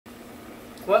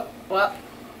Well,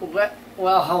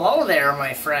 hello there,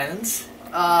 my friends.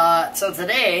 So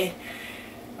today,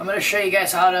 I'm going to show you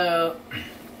guys how to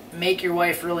make your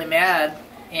wife really mad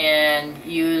and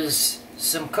use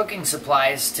some cooking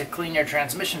supplies to clean your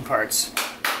transmission parts.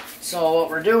 So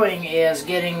what we're doing is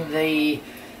getting the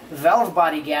valve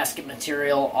body gasket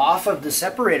material off of the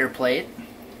separator plate.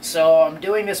 So I'm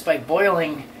doing this by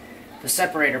boiling the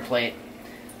separator plate.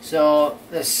 So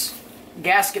this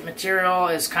gasket material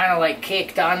is kind of like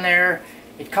caked on there.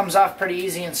 It comes off pretty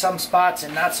easy in some spots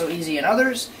and not so easy in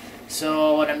others.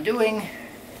 So what I'm doing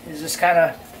is just kind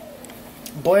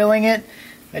of boiling it.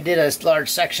 I did a large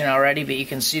section already, but you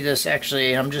can see this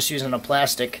actually, I'm just using a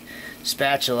plastic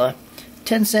spatula.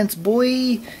 10 cents,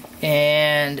 boy!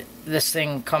 And this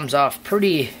thing comes off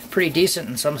pretty decent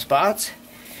in some spots.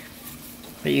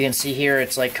 But you can see here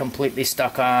it's like completely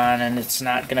stuck on and it's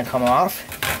not going to come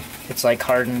off. It's like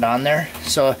hardened on there.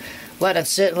 So let it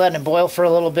sit, let it boil for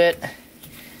a little bit.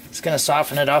 It's going to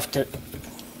soften it up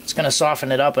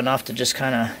enough to just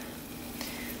kind of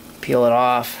peel it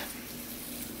off.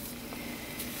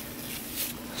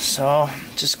 So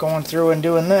just going through and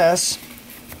doing this,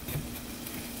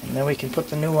 and then we can put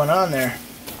the new one on there.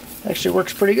 Actually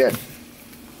works pretty good.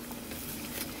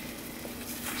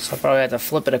 So I'll probably have to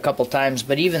flip it a couple times,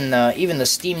 but even the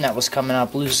steam that was coming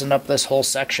up loosened up this whole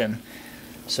section.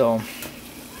 So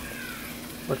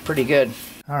worked pretty good.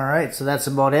 Alright, so that's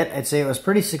about it. I'd say it was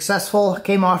pretty successful.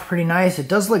 Came off pretty nice. It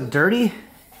does look dirty,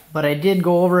 but I did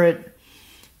go over it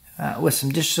with some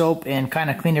dish soap and kind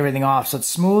of clean everything off. So it's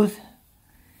smooth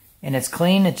and it's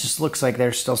clean. It just looks like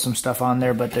there's still some stuff on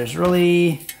there, but there's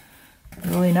really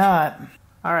not.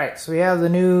 Alright, so we have the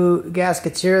new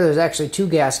gaskets here. There's actually two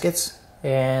gaskets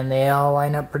and they all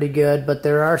line up pretty good, but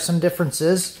there are some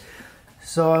differences.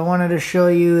 So I wanted to show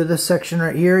you this section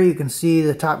right here. You can see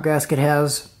the top gasket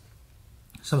has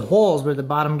some holes where the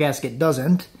bottom gasket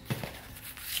doesn't.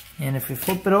 And if we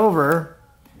flip it over,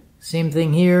 same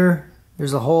thing here.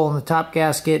 There's a hole in the top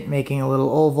gasket making a little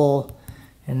oval,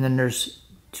 and then there's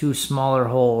two smaller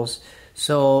holes.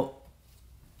 So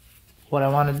what I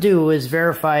want to do is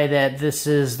verify that this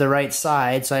is the right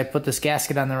side. So I put this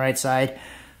gasket on the right side.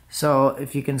 So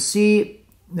if you can see,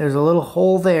 there's a little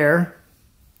hole there,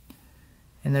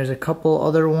 and there's a couple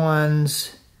other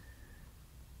ones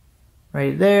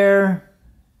right there.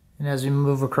 And as we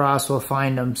move across, we'll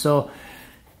find them. So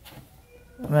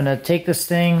I'm going to take this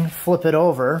thing, flip it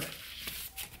over,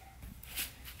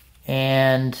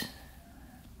 and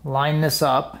line this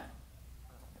up,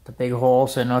 the big hole,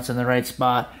 so I know it's in the right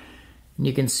spot. And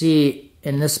you can see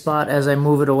in this spot as I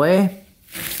move it away,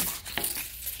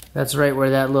 that's right where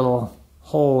that little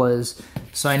hole is.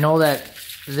 So I know that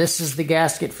this is the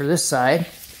gasket for this side.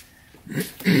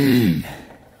 And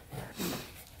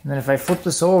then if I flip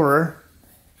this over,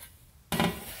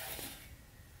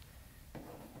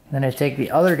 then I take the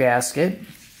other gasket,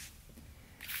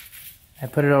 I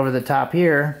put it over the top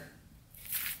here.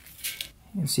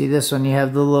 You can see this one, you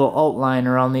have the little outline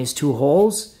around these two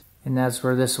holes, and that's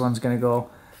where this one's going to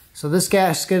go. So this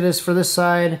gasket is for this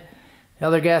side, the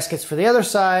other gasket's for the other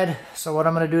side. So what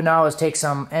I'm going to do now is take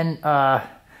some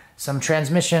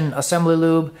transmission assembly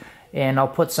lube, and I'll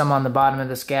put some on the bottom of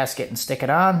this gasket and stick it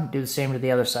on. Do the same to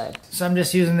the other side. So I'm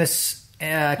just using this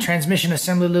transmission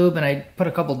assembly lube, and I put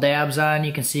a couple dabs on.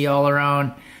 You can see all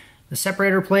around the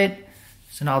separator plate.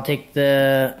 So now I'll take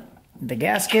the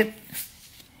gasket,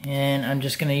 and I'm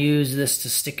just going to use this to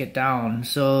stick it down.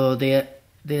 So the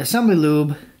assembly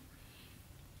lube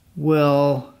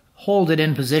will hold it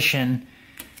in position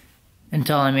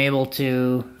until I'm able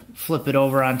to flip it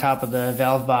over on top of the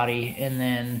valve body and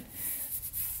then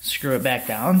screw it back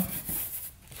down.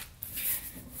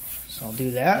 So I'll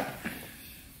do that.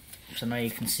 So now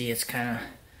you can see it's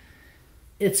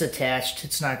attached,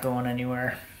 it's not going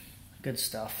anywhere. Good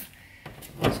stuff.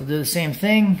 So do the same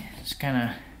thing, just kind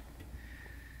of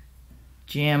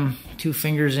jam 2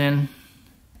 fingers in,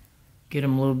 get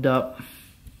them lubed up.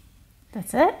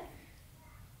 That's it?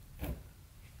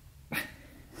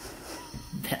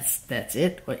 That's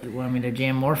it? What, you want me to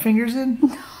jam more fingers in?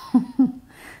 I'm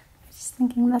just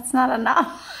thinking that's not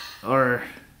enough. Or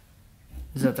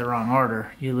is that the wrong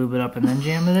order? You lube it up and then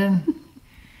jam it in?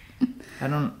 I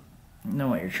don't know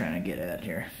what you're trying to get at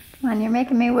here. Come on, you're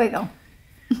making me wiggle.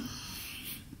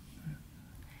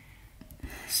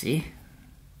 See?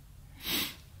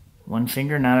 One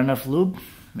finger, not enough lube,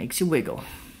 makes you wiggle.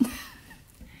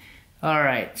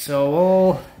 Alright, so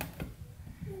we'll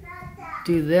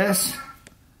do this.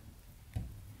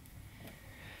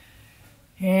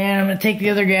 And I'm going to take the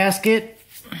other gasket.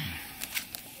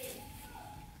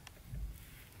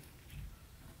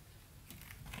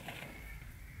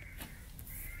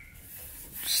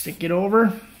 Stick it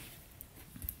over.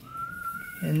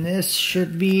 And this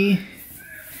should be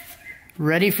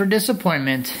ready for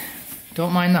disappointment.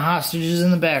 Don't mind the hostages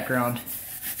in the background.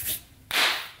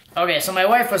 Okay, so my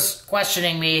wife was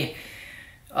questioning me,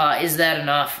 is that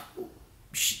enough?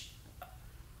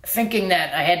 Thinking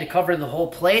that I had to cover the whole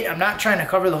plate. I'm not trying to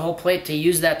cover the whole plate to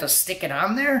use that to stick it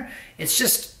on there. It's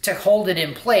just to hold it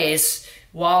in place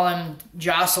while I'm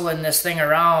jostling this thing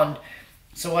around.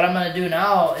 So what I'm going to do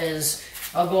now is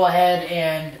I'll go ahead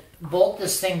and bolt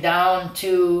this thing down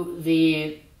to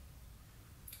the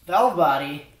valve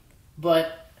body,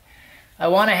 but I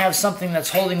want to have something that's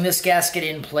holding this gasket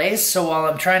in place, so while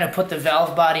I'm trying to put the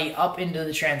valve body up into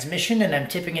the transmission and I'm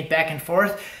tipping it back and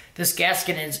forth, this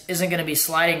gasket isn't going to be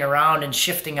sliding around and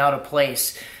shifting out of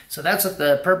place. So that's what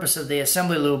the purpose of the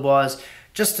assembly lube was,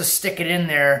 just to stick it in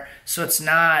there so it's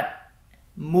not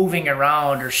moving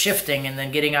around or shifting and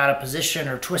then getting out of position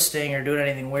or twisting or doing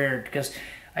anything weird, because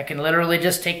I can literally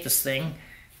just take this thing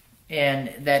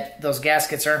and those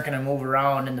gaskets aren't going to move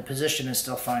around and the position is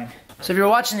still fine. So if you're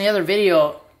watching the other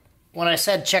video, when I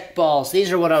said check balls,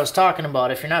 these are what I was talking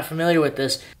about. If you're not familiar with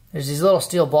this, there's these little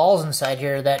steel balls inside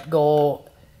here that go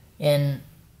in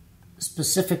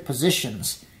specific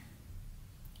positions.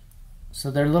 So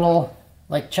they're little,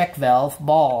 like, check valve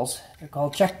balls. They're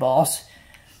called check balls.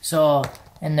 So,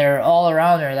 and they're all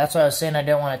around there. That's why I was saying I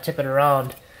didn't want to tip it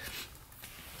around.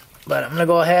 But I'm going to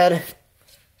go ahead,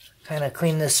 kind of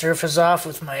clean this surface off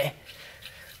with my,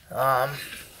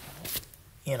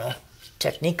 you know,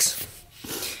 techniques.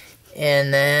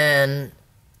 And then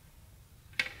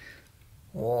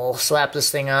we'll slap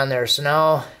this thing on there. So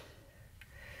now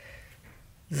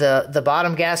the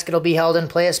bottom gasket will be held in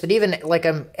place, but even like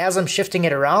as I'm shifting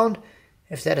it around,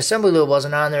 if that assembly lube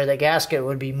wasn't on there, the gasket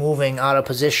would be moving out of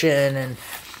position and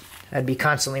I'd be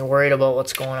constantly worried about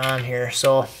what's going on here.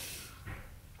 So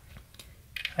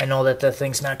I know that the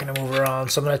thing's not going to move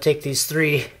around. So I'm going to take these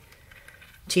 3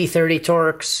 T30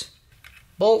 Torx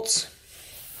bolts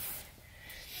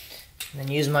and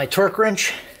then use my torque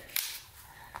wrench.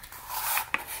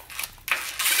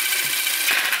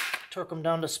 Torque them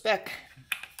down to spec,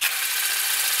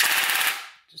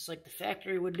 just like the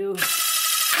factory would do.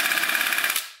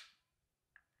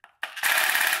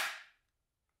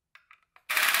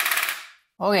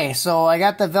 Okay, so I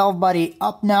got the valve body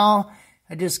up now.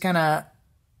 I just kind of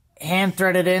hand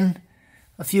threaded in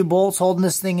a few bolts holding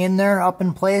this thing in there up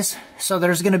in place. So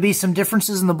there's going to be some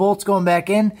differences in the bolts going back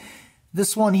in.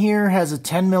 This one here has a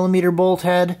 10mm bolt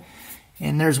head,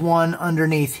 and there's one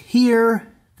underneath here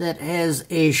that has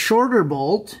a shorter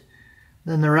bolt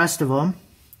than the rest of them.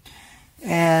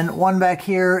 And one back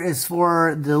here is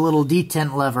for the little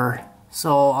detent lever.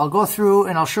 So I'll go through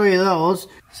and I'll show you those.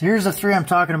 So here's the 3 I'm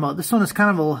talking about. This one is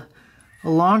kind of a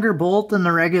longer bolt than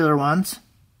the regular ones.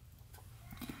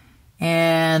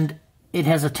 And it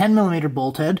has a 10mm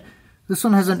bolt head. This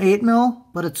one has an 8mm,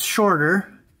 but it's shorter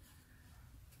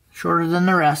than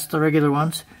the rest, the regular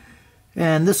ones.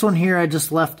 And this one here I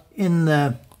just left in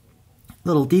the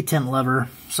little detent lever.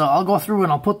 So I'll go through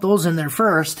and I'll put those in there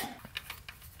first.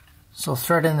 So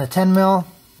thread in the 10mm,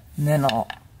 and then I'll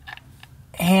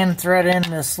hand thread in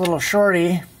this little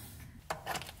shorty,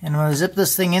 and I'm going to zip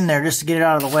this thing in there just to get it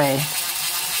out of the way.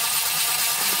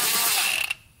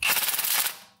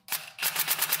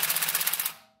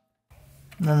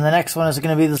 And then the next one is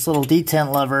going to be this little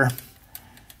detent lever.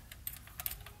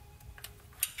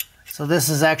 So this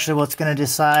is actually what's going to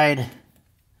decide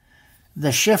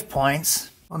the shift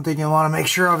points. One thing you want to make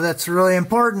sure of that's really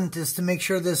important is to make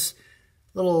sure this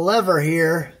little lever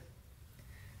here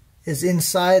is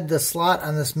inside the slot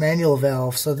on this manual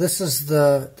valve. So this is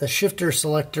the shifter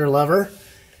selector lever.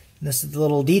 And this is the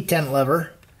little detent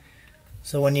lever.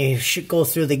 So when you go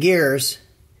through the gears,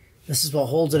 this is what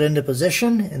holds it into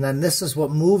position, and then this is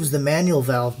what moves the manual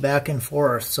valve back and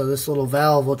forth. So this little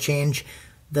valve will change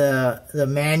the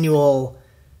manual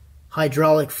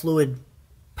hydraulic fluid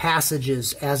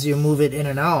passages as you move it in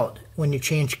and out when you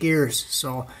change gears.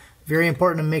 So very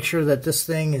important to make sure that this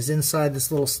thing is inside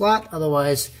this little slot,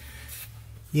 otherwise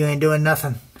you ain't doing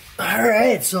nothing.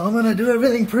 Alright, so I'm going to do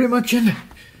everything pretty much in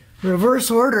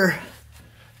reverse order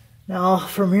now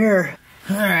from here.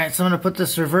 Alright, so I'm going to put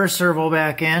this reverse servo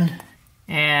back in,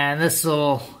 and this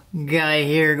little guy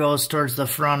here goes towards the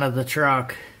front of the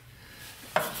truck.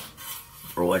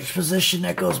 For which position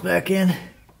that goes back in.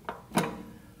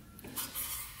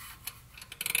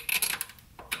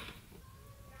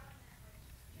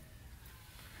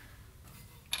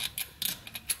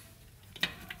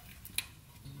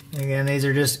 Again, these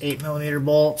are just 8mm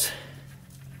bolts,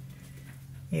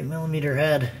 8mm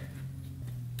head.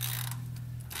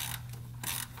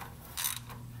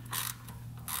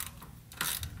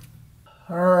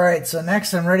 Alright, so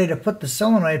next I'm ready to put the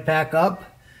solenoid pack up.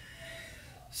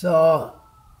 So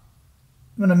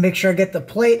I'm going to make sure I get the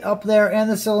plate up there and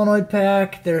the solenoid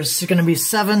pack. There's going to be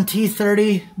 7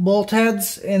 T30 bolt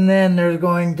heads, and then there's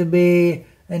going to be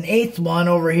an 8th one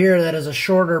over here that is a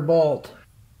shorter bolt.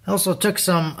 I also took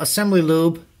some assembly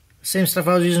lube, same stuff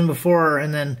I was using before,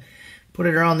 and then put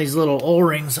it around these little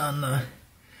O-rings on the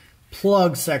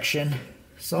plug section.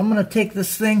 So I'm going to take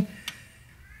this thing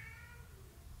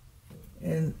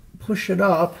and push it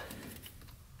up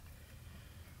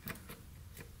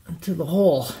into the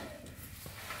hole.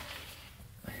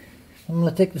 I'm going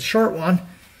to take the short one,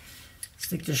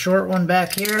 stick the short one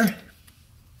back here,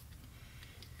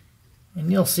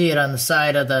 and you'll see it on the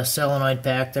side of the solenoid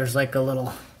pack. There's like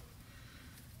a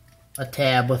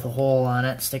tab with a hole on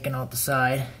it sticking out the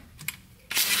side.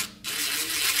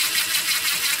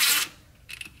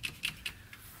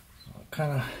 I'll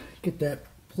kind of get that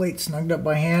plate snugged up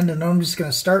by hand, and I'm just going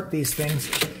to start these things.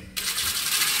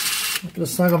 I'm not going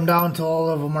to snug them down until all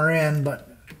of them are in, but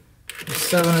there's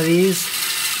 7 of these.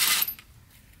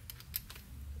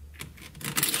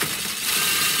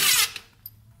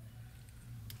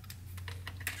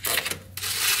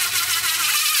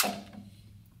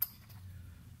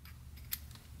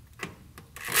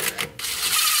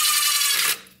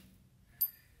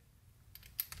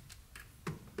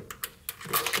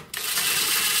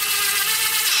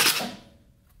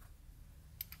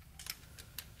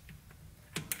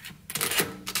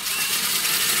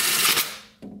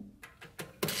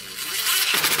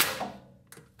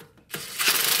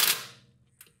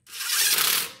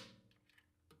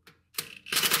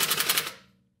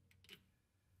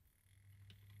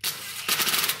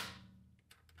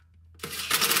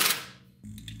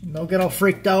 Don't get all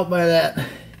freaked out by that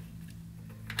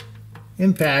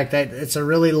impact. It's a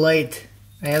really light,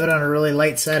 I have it on a really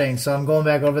light setting, so I'm going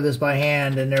back over this by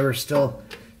hand, and they were still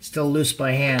loose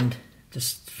by hand,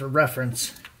 just for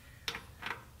reference.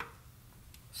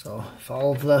 So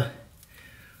follow the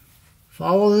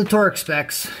torque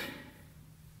specs.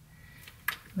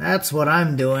 That's what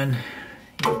I'm doing,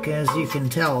 as you can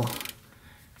tell,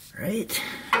 right?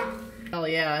 Well,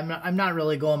 yeah, I'm not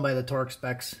really going by the torque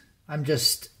specs. I'm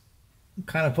just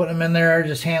kind of putting them in there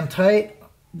just hand tight.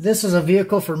 This is a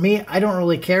vehicle for me. I don't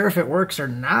really care if it works or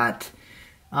not.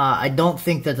 I don't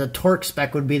think that the torque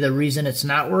spec would be the reason it's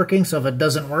not working, so if it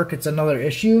doesn't work, it's another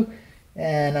issue,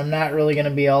 and I'm not really going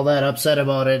to be all that upset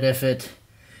about it if it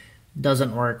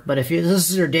doesn't work. But if this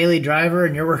is your daily driver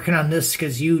and you're working on this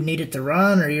because you need it to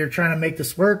run or you're trying to make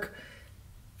this work,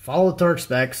 follow the torque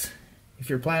specs if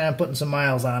you're planning on putting some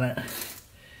miles on it.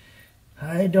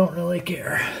 I don't really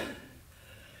care.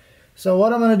 So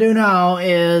what I'm going to do now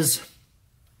is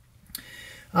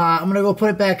I'm going to go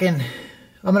put it back in.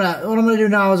 What I'm going to do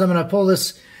now is I'm going to pull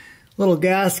this little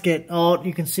gasket out.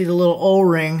 You can see the little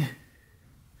O-ring.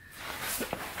 You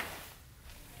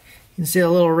can see a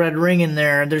little red ring in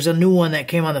there. There's a new one that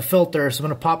came on the filter, so I'm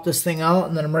going to pop this thing out,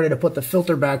 and then I'm ready to put the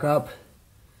filter back up.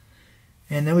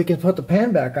 And then we can put the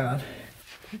pan back on.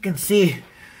 You can see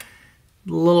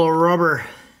the little rubber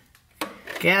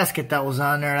gasket that was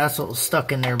on there. That's what was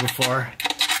stuck in there before.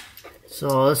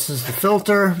 So this is the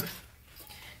filter.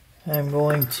 I'm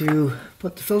going to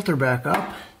put the filter back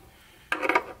up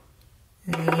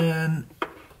and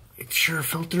make sure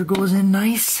filter goes in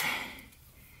nice.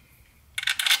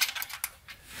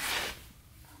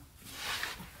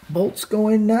 Bolts go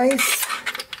in nice.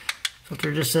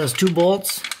 Filter just has 2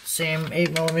 bolts, same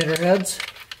 8mm heads.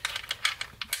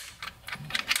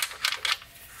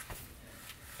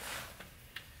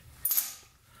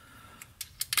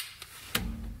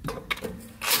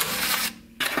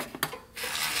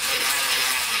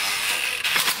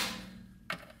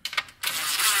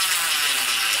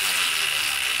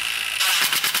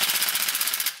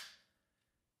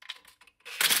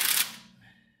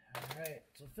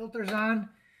 So filter's on.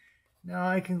 Now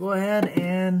I can go ahead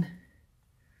and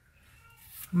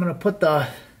I'm gonna put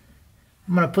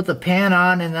the pan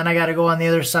on, and then I gotta go on the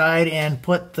other side and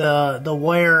put the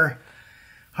wire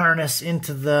harness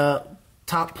into the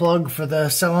top plug for the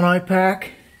solenoid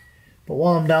pack. But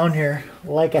while I'm down here,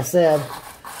 like I said,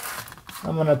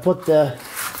 I'm gonna put the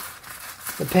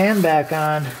pan back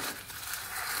on.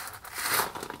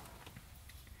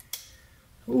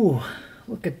 Ooh,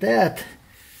 look at that.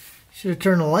 Should have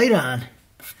turned the light on.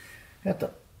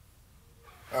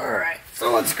 Alright,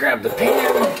 so let's grab the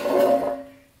pan.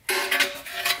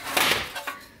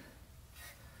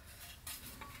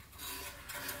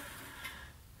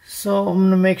 So I'm going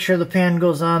to make sure the pan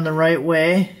goes on the right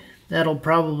way. That'll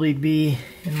probably be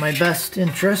in my best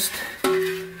interest.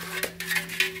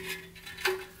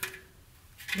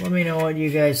 Let me know what you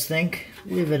guys think.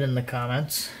 leave it in the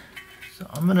comments. So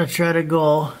I'm gonna try to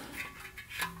go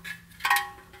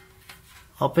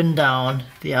up and down,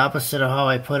 the opposite of how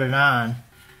I put it on.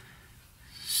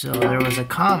 So there was a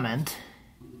comment.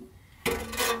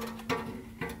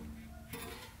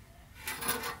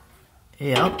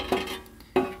 Yep.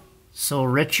 So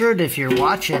Richard, if you're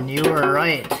watching, you were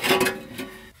right.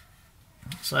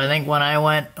 So I think when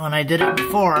I did it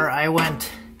before, I was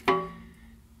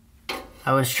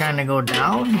trying to go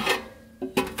down.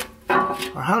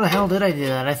 Or how the hell did I do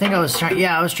that? I think I was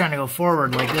trying to go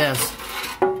forward like this.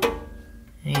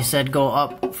 And he said go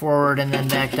up, forward, and then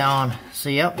back down. So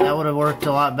yep, that would have worked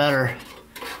a lot better.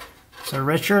 So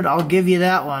Richard, I'll give you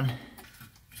that one.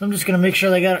 So I'm just gonna make sure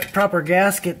they got proper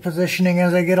gasket positioning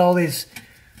as I get all these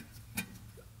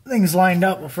things lined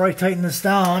up before I tighten this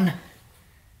down.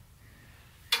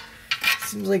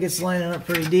 Seems like it's lining up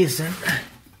pretty decent.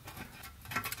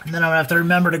 And then I'm gonna have to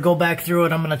remember to go back through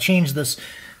it. I'm gonna change this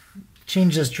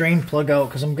drain plug out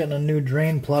because I'm getting a new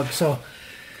drain plug. So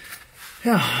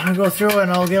yeah, I'll go through it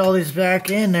and I'll get all these back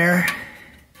in there,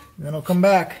 and then I'll come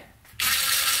back.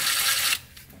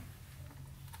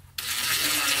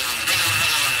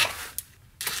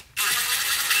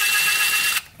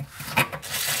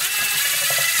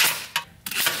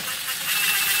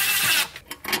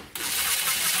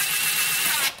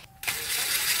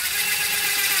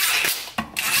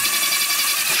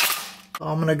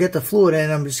 I'm going to get the fluid in.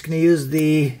 I'm just going to use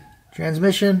the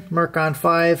transmission Mercon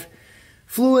 5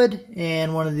 fluid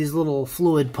and one of these little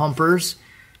fluid pumpers.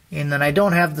 And then I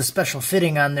don't have the special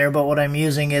fitting on there, but what I'm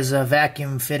using is a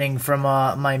vacuum fitting from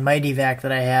my Mighty Vac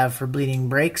that I have for bleeding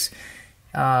brakes.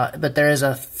 But there is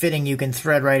a fitting you can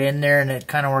thread right in there, and it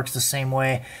kind of works the same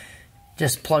way.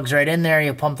 Just plugs right in there,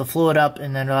 you pump the fluid up,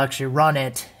 and then it'll actually run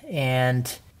it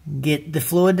and get the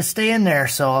fluid to stay in there.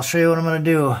 So I'll show you what I'm going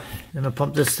to do. I'm going to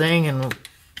pump this thing, and I'm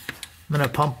going to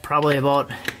pump probably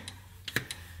about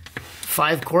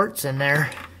 5 quarts in there.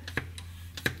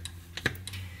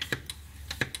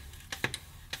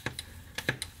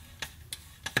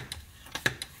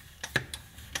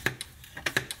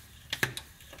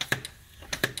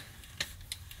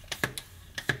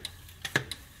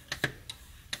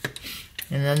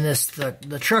 And then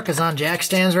the truck is on jack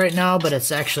stands right now, but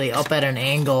it's actually up at an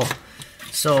angle.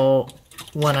 So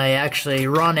when I actually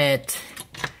run it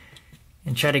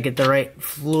and try to get the right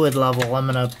fluid level, I'm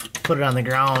gonna put it on the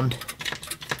ground.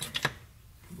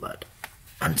 But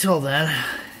until then,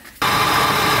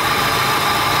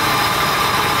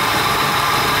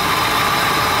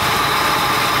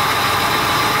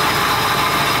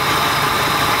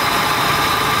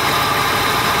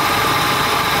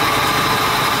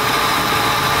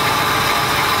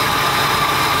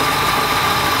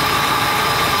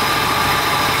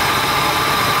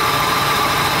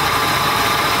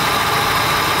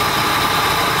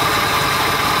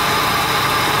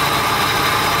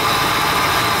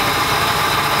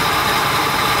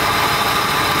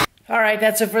 alright,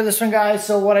 that's it for this one, guys.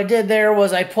 So what I did there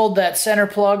was I pulled that center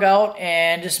plug out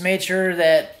and just made sure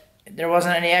that there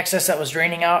wasn't any excess that was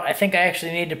draining out. I think I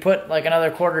actually need to put like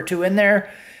another quart or 2 in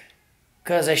there,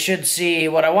 because I should see,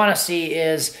 what I want to see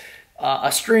is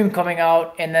a stream coming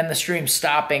out and then the stream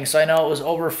stopping. So I know it was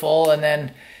over full and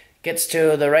then gets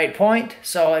to the right point.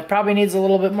 So it probably needs a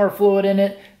little bit more fluid in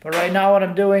it. But right now what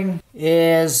I'm doing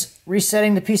is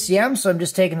resetting the PCM. So I'm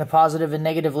just taking the positive and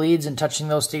negative leads and touching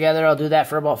those together. I'll do that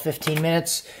for about 15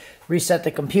 minutes. Reset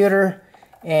the computer,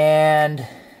 and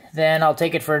then I'll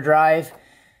take it for a drive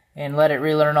and let it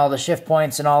relearn all the shift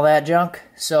points and all that junk.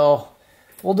 So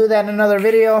we'll do that in another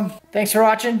video. Thanks for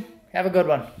watching. Have a good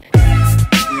one.